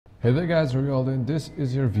Hey there guys, how are you all doing? This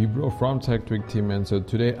is your Vibro from Tech Tweak team, and so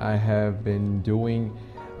today I have been doing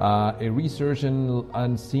a research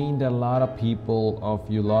and seeing that a lot of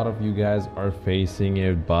you guys are facing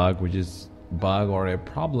a bug, which is or a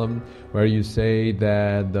problem where you say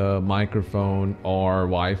that the microphone or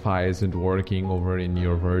Wi-Fi isn't working over in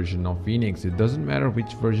your version of Phoenix. It doesn't matter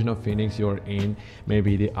which version of Phoenix you're in,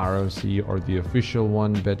 maybe the ROC or the official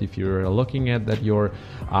one, but if you're looking at that your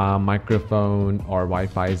microphone or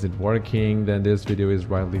Wi-Fi isn't working, then this video is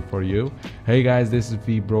rightly for you. Hey guys, this is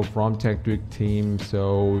Vibro from Tech Tweak team.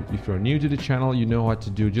 So if you're new to the channel, you know what to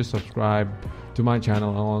do. Just subscribe to my channel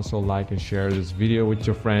and also like and share this video with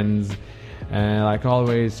your friends. And like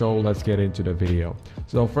always, so let's get into the video.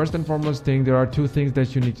 So first and foremost thing, there are two things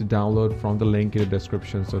that you need to download from the link in the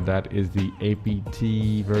description. So that is the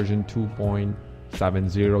APT version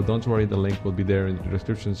 2.70. Don't worry, the link will be there in the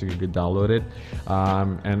description so you can download it.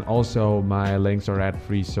 And also my links are ad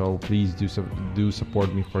free, so please do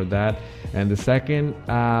support me for that. And the second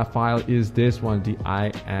file is this one, the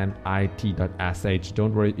init.sh.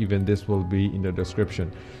 Don't worry, even this will be in the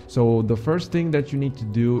description. So the first thing that you need to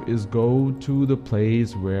do is go to the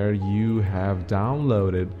place where you have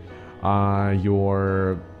downloaded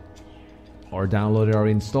downloaded or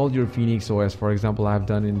installed your Phoenix OS. For example, I've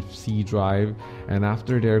done in C drive, and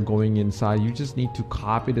after they're going inside, you just need to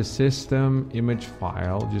copy the system image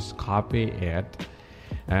file, just copy it,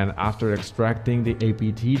 and after extracting the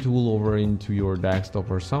APT tool over into your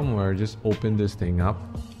desktop or somewhere, just open this thing up.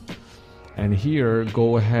 And here,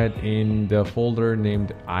 go ahead in the folder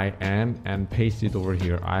named IN and paste it over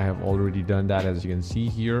here. I have already done that, as you can see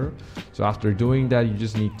here. So after doing that, you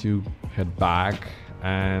just need to head back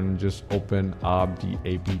and just open up the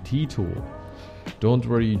APT tool. Don't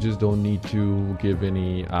worry, you just don't need to give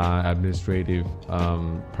any administrative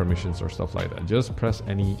permissions or stuff like that. Just press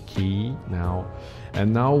any key now.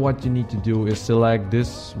 And now what you need to do is select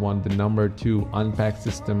this one, the number 2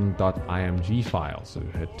 unpacksystem.img file. So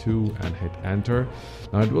hit 2 and hit enter.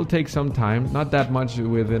 Now it will take some time, not that much,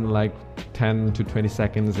 within like 10 to 20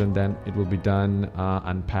 seconds, and then it will be done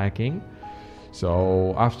unpacking.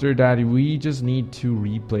 So after that, we just need to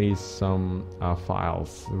replace some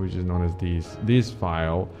files, which is known as this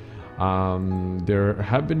file. There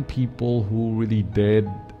have been people who really did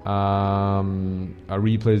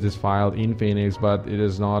replace this file in Phoenix, but it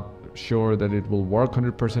is not sure that it will work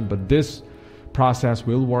 100%, but this process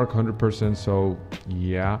will work 100%. So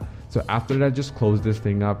yeah, so after that, just close this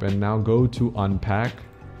thing up and now go to unpack,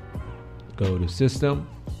 go to system,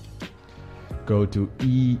 go to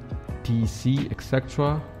etc,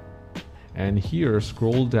 etc, and here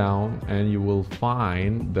scroll down and you will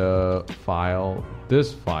find the file,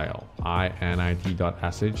 this file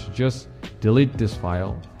init.sh. Just delete this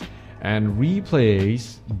file and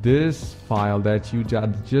replace this file that you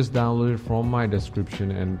just downloaded from my description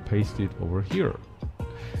and paste it over here.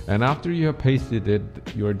 And after you have pasted it,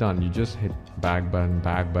 you're done. You just hit back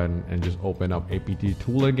button and just open up APT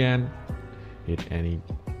tool again, hit any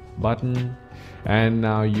button, and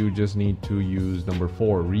now you just need to use number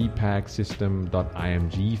 4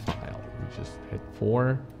 repacksystem.img file. You just hit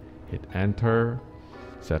 4, hit enter,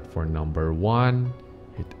 set for number 1,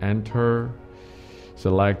 hit enter,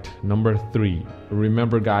 select number 3.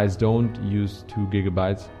 Remember guys, don't use 2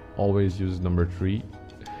 gigabytes, always use number 3,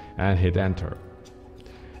 and hit enter.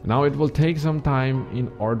 Now it will take some time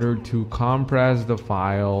in order to compress the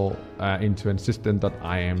file into a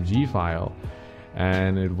system.img file,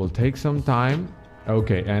 and it will take some time.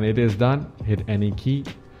 Okay, and it is done. Hit any key.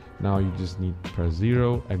 Now you just need to press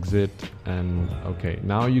 0, exit, and okay,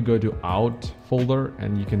 now you go to out folder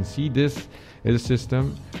and you can see this is a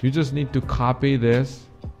system. You just need to copy this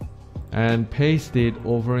and paste it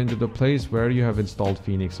over into the place where you have installed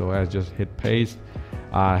Phoenix OS. Just hit paste,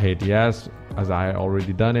 hit yes, as I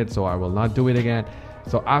already done it, so I will not do it again.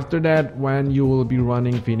 So after that, when you will be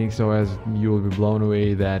running Phoenix OS, you will be blown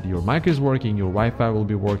away that your mic is working, your Wi-Fi will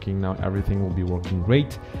be working, now everything will be working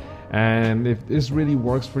great. And if this really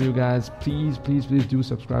works for you guys, please do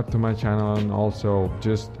subscribe to my channel and also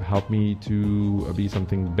just help me to be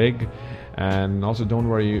something big. And also don't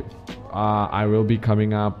worry, I will be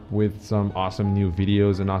coming up with some awesome new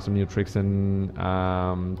videos and awesome new tricks and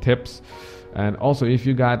tips. And also, if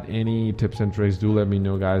you got any tips and tricks, do let me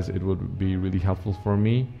know guys, it would be really helpful for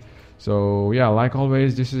me. So yeah, like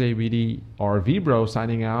always, this is ABD or Vibro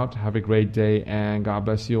signing out. Have a great day and God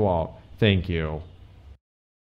bless you all. Thank you.